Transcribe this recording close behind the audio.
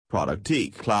Product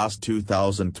eClass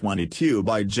 2022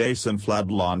 by Jason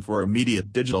Fladlien for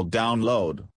immediate digital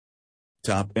download.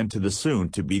 Tap into the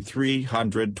soon-to-be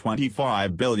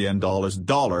 $325 billion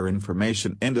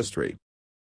information industry.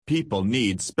 People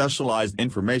need specialized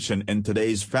information in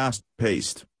today's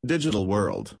fast-paced, digital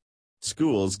world.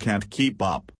 Schools can't keep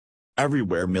up.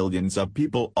 Everywhere millions of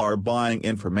people are buying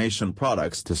information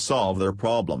products to solve their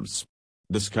problems.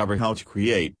 Discover how to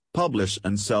create, publish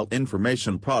and sell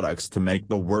information products to make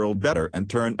the world better and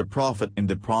turn a profit in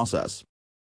the process.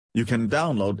 You can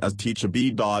download as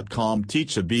teachable.com.